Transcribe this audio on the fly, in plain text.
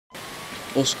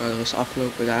Oscar, er is de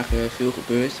afgelopen dagen veel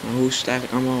gebeurd, maar hoe is het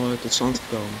eigenlijk allemaal tot stand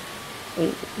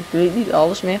gekomen? Ik weet niet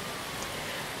alles meer,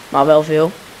 maar wel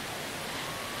veel.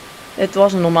 Het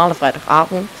was een normale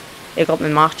vrijdagavond. Ik had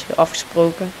met Maartje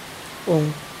afgesproken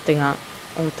om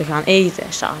te gaan eten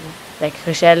samen. Lekker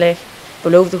gezellig. Het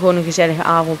beloofde gewoon een gezellige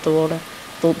avond te worden.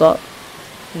 Totdat,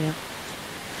 ja.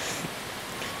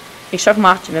 Ik zag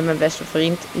Maartje met mijn beste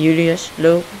vriend Julius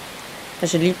lopen. En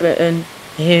ze liepen een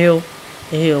heel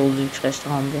luxe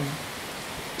restaurant binnen.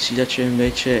 Ik zie dat je een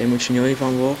beetje emotioneel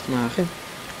hiervan wordt, maar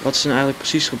wat is er nou eigenlijk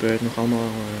precies gebeurd nog allemaal?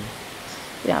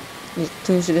 Ja,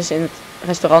 toen ze dus in het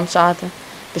restaurant zaten,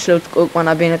 besloot ik ook maar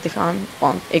naar binnen te gaan.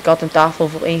 Want ik had een tafel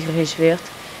voor 1 gereserveerd.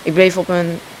 Ik bleef op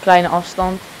een kleine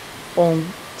afstand om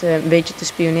een beetje te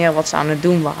spioneren wat ze aan het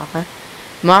doen waren.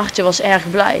 Maartje was erg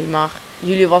blij, maar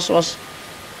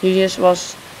Julius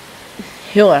was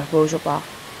heel erg boos op haar.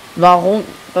 Waarom,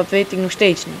 dat weet ik nog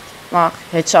steeds niet. Maar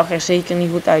het zag er zeker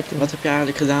niet goed uit toen. Wat heb je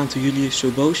eigenlijk gedaan toen Julius zo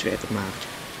boos werd op Maartje?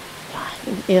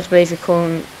 Ja, eerst bleef ik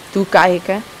gewoon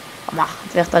toekijken, maar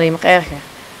het werd alleen maar erger.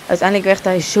 Uiteindelijk werd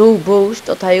hij zo boos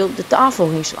dat hij op de tafel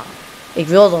ging slaan. Ik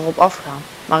wilde erop afgaan,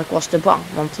 maar ik was te bang,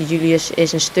 want Julius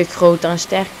is een stuk groter en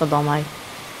sterker dan mij.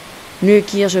 Nu ik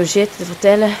hier zo zit te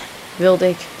vertellen, wilde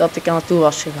ik dat ik er naartoe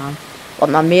was gegaan.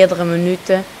 Want na meerdere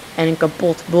minuten en een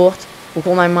kapot bord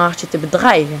begon hij Maartje te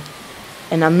bedreigen.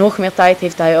 En na nog meer tijd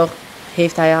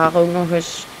heeft hij haar ook nog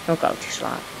eens knock-out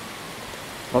geslagen.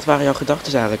 Wat waren jouw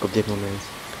gedachten eigenlijk op dit moment?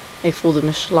 Ik voelde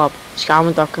me slap,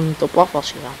 schamend dat ik er niet op af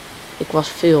was gegaan. Ik was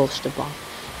veel te bang.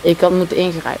 Ik had moeten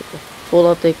ingrijpen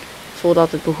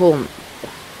voordat het begon. Ja,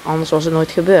 anders was het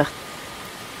nooit gebeurd.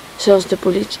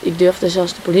 Ik durfde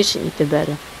zelfs de politie niet te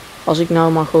bellen. Als ik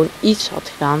nou maar gewoon iets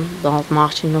had gedaan, dan had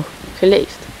Maartje nog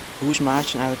geleefd. Hoe is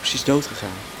Maartje eigenlijk precies dood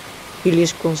gegaan?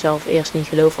 Julius kon zelf eerst niet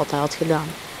geloven wat hij had gedaan,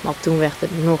 maar toen werd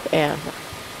het nog erger.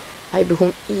 Hij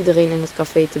begon iedereen in het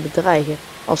café te bedreigen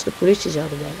als de politie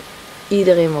zouden bellen.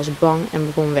 Iedereen was bang en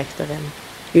begon weg te rennen.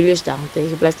 Julius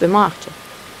daarentegen bleef bij Maartje.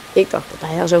 Ik dacht dat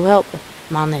hij haar zou helpen,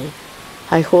 maar nee.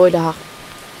 Hij gooide haar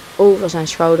over zijn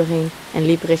schouder heen en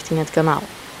liep richting het kanaal.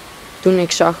 Toen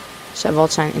ik zag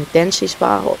wat zijn intenties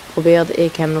waren, probeerde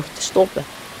ik hem nog te stoppen,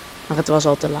 maar het was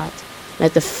al te laat.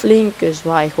 Met een flinke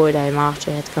zwaai gooide hij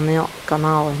Maartje het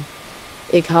kanaal in.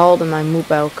 Ik haalde mijn moed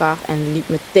bij elkaar en liep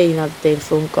meteen naar de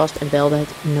telefoonkast en belde het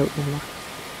noodnummer.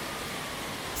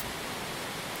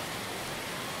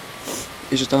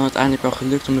 Is het dan uiteindelijk wel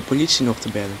gelukt om de politie nog te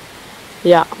bellen?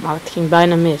 Ja, maar het ging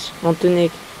bijna mis, want toen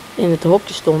ik in het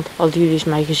hokje stond, had Julius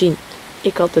mij gezien.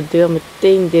 Ik had de deur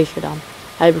meteen dicht gedaan.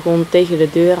 Hij begon tegen de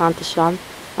deur aan te slaan,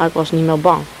 maar ik was niet meer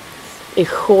bang. Ik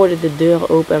gooide de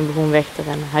deur open en begon weg te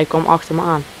rennen. Hij kwam achter me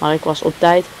aan, maar ik was op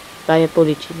tijd bij het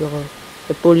politiebureau.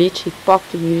 De politie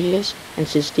pakte Julius en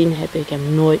sindsdien heb ik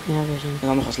hem nooit meer gezien. En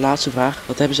dan nog als laatste vraag,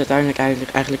 wat hebben ze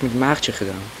uiteindelijk eigenlijk met Maartje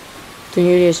gedaan? Toen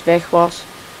Julius weg was,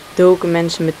 doken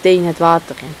mensen meteen het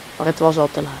water in, maar het was al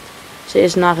te laat. Ze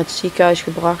is naar het ziekenhuis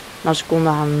gebracht, maar ze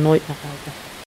konden haar nooit meer helpen.